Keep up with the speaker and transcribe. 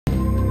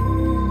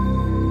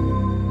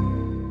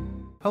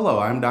Hello,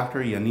 I'm Dr.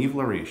 Yaniv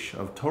Larish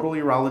of Total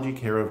Urology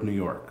Care of New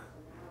York,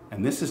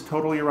 and this is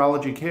Total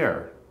Urology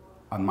Care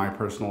on My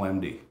Personal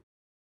MD.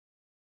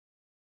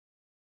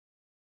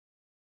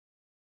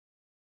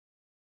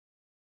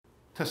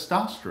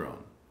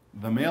 Testosterone,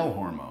 the male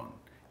hormone,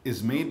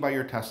 is made by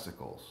your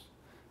testicles.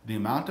 The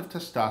amount of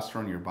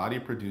testosterone your body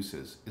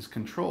produces is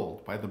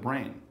controlled by the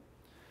brain.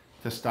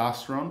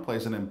 Testosterone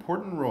plays an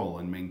important role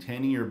in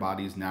maintaining your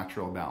body's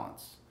natural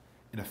balance.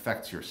 It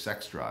affects your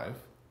sex drive,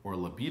 or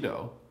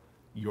libido,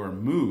 your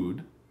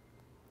mood,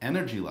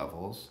 energy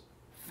levels,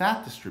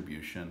 fat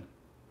distribution,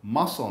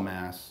 muscle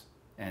mass,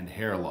 and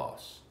hair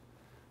loss.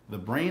 The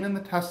brain and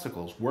the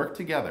testicles work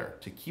together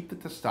to keep the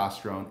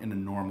testosterone in a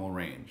normal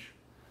range.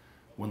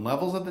 When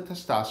levels of the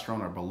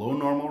testosterone are below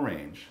normal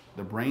range,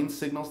 the brain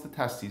signals the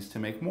testes to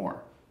make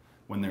more.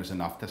 When there's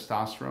enough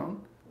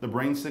testosterone, the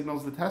brain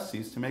signals the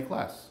testes to make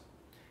less.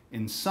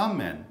 In some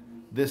men,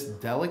 this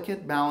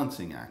delicate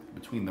balancing act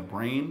between the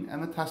brain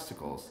and the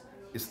testicles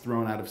is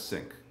thrown out of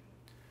sync.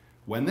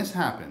 When this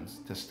happens,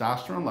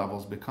 testosterone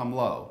levels become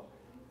low,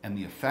 and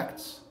the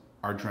effects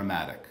are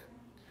dramatic.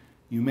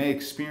 You may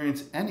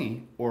experience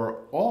any or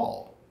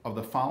all of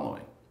the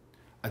following: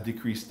 a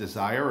decreased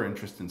desire or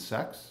interest in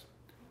sex,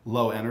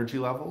 low energy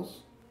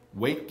levels,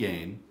 weight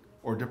gain,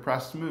 or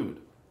depressed mood.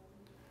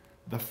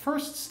 The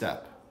first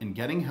step in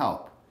getting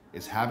help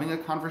is having a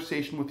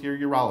conversation with your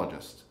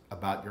urologist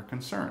about your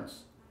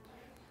concerns.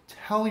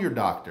 Tell your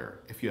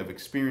doctor if you have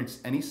experienced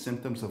any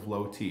symptoms of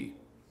low T.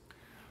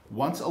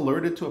 Once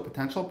alerted to a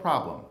potential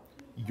problem,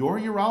 your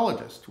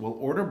urologist will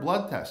order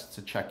blood tests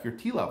to check your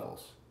T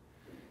levels.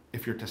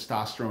 If your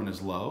testosterone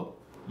is low,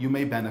 you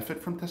may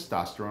benefit from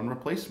testosterone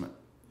replacement.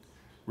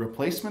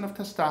 Replacement of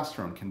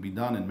testosterone can be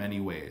done in many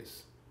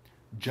ways.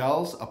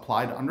 Gels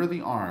applied under the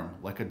arm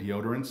like a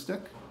deodorant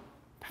stick,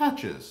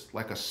 patches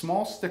like a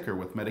small sticker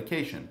with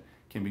medication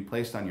can be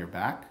placed on your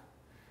back,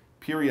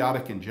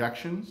 periodic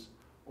injections,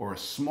 or a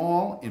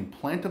small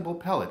implantable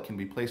pellet can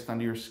be placed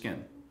under your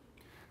skin.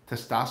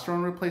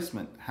 Testosterone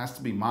replacement has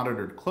to be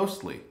monitored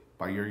closely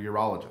by your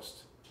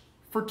urologist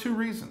for two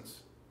reasons.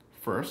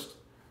 First,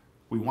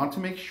 we want to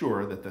make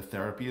sure that the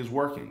therapy is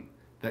working,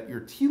 that your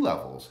T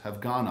levels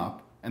have gone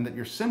up, and that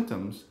your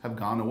symptoms have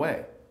gone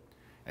away.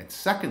 And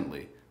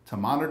secondly, to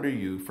monitor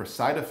you for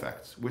side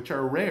effects, which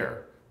are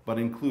rare, but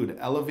include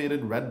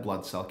elevated red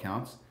blood cell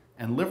counts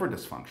and liver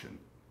dysfunction.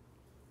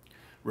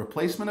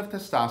 Replacement of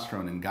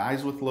testosterone in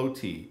guys with low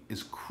T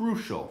is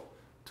crucial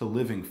to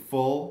living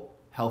full,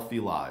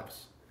 healthy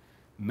lives.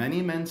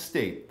 Many men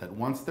state that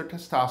once their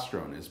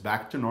testosterone is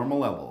back to normal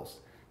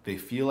levels, they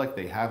feel like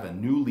they have a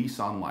new lease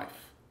on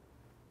life.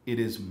 It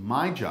is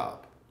my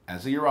job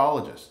as a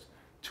urologist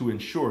to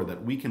ensure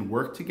that we can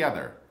work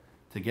together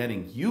to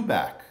getting you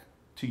back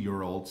to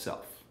your old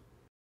self.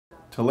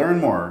 To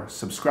learn more,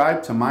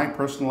 subscribe to My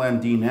Personal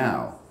MD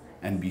now,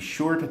 and be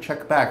sure to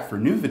check back for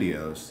new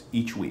videos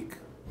each week.